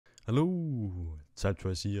Hello,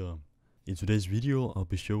 typography here. In today's video, I'll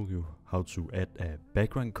be showing you how to add a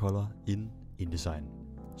background color in InDesign.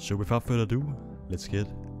 So without further ado, let's get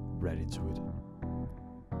right into it.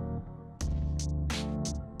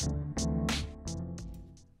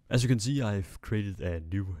 As you can see, I've created a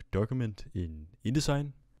new document in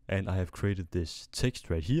InDesign, and I have created this text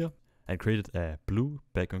right here and created a blue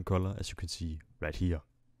background color, as you can see right here.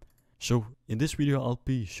 So in this video, I'll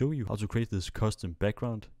be showing you how to create this custom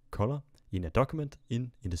background color in a document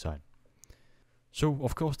in InDesign. So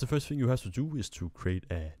of course, the first thing you have to do is to create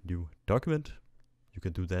a new document. You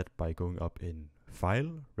can do that by going up in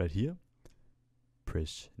File right here,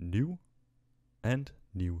 press New, and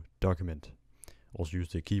New Document. Also use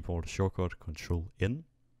the keyboard shortcut Ctrl N,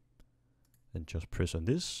 and just press on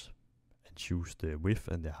this and choose the width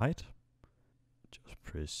and the height. Just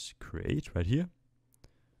press Create right here,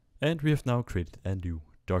 and we have now created a new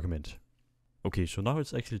document. Okay, so now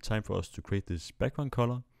it's actually time for us to create this background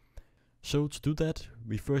color. So to do that,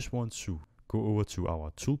 we first want to go over to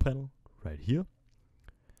our tool panel right here,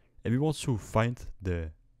 and we want to find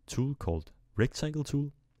the tool called rectangle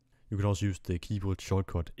tool. You can also use the keyboard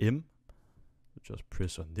shortcut M. Just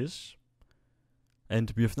press on this,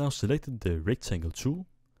 and we have now selected the rectangle tool,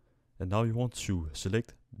 and now you want to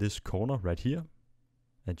select this corner right here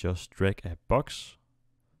and just drag a box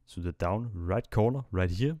to the down right corner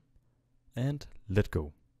right here and let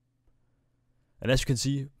go. And as you can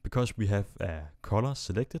see, because we have a color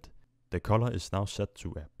selected, the color is now set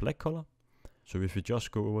to a black color. So if we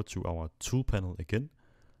just go over to our tool panel again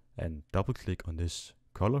and double click on this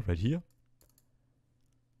color right here,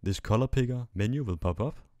 this color picker menu will pop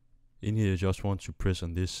up. In here you just want to press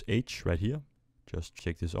on this H right here, just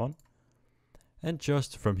check this on, and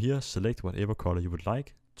just from here select whatever color you would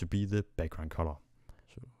like to be the background color.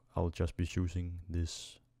 So I'll just be choosing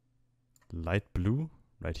this light blue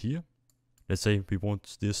right here. Let's say we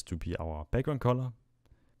want this to be our background color.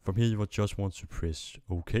 From here you would just want to press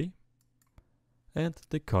OK, and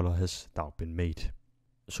the color has now been made.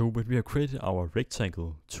 So when we have created our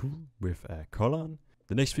rectangle tool with a color on,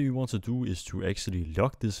 the next thing we want to do is to actually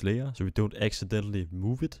lock this layer so we don't accidentally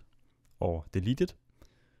move it or delete it.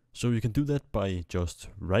 So you can do that by just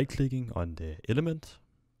right clicking on the element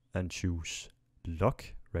and choose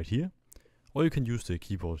lock right here, or you can use the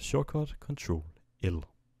keyboard shortcut Ctrl L.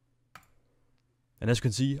 And as you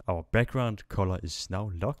can see, our background color is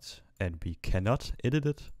now locked and we cannot edit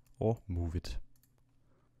it or move it.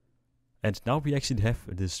 And now we actually have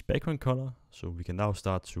this background color, so we can now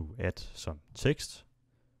start to add some text.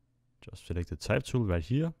 Just select the type tool right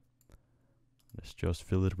here. Let's just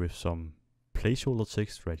fill it with some placeholder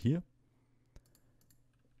text right here.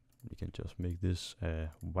 We can just make this a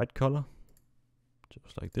white color,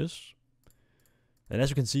 just like this. And as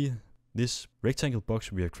you can see, this rectangle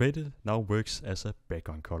box we have created now works as a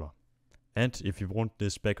background color. And if you want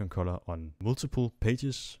this background color on multiple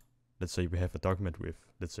pages, let's say we have a document with,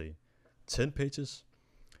 let's say, 10 pages,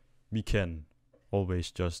 we can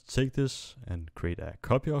always just take this and create a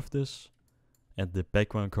copy of this, and the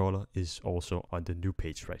background color is also on the new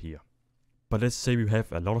page right here. But let's say we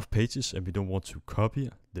have a lot of pages and we don't want to copy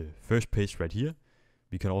the first page right here.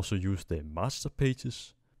 We can also use the master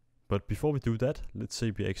pages. But before we do that, let's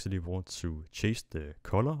say we actually want to change the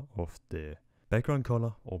color of the background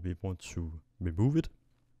color, or we want to remove it.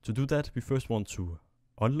 To do that, we first want to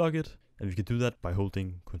unlock it, and we can do that by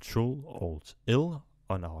holding Ctrl Alt L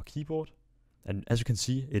on our keyboard. And as you can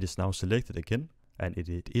see, it is now selected again, and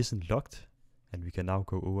it isn't locked. And we can now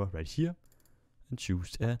go over right here and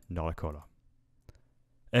choose another color.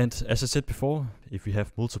 And as I said before, if we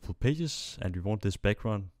have multiple pages and we want this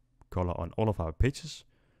background color on all of our pages,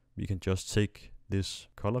 we can just take this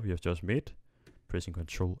color we have just made, pressing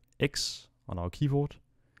Ctrl X on our keyboard,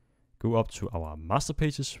 go up to our master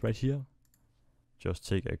pages right here, just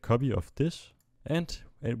take a copy of this, and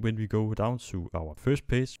when we go down to our first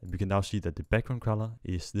page, we can now see that the background color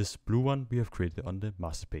is this blue one we have created on the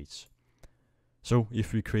master page. So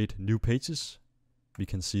if we create new pages, we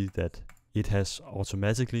can see that it has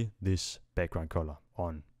automatically this background color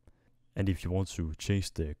on. And if you want to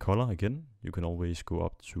change the color again, you can always go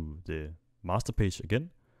up to the master page again,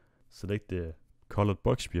 select the colored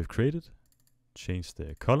box we have created, change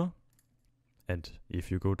the color, and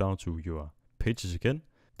if you go down to your pages again,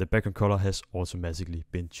 the background color has automatically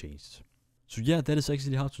been changed. So yeah, that is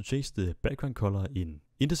actually how to change the background color in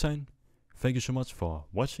InDesign. Thank you so much for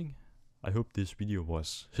watching. I hope this video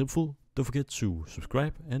was helpful. Don't forget to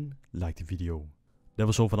subscribe and like the video. That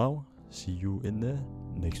was all for now. See you in the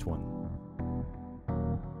next one.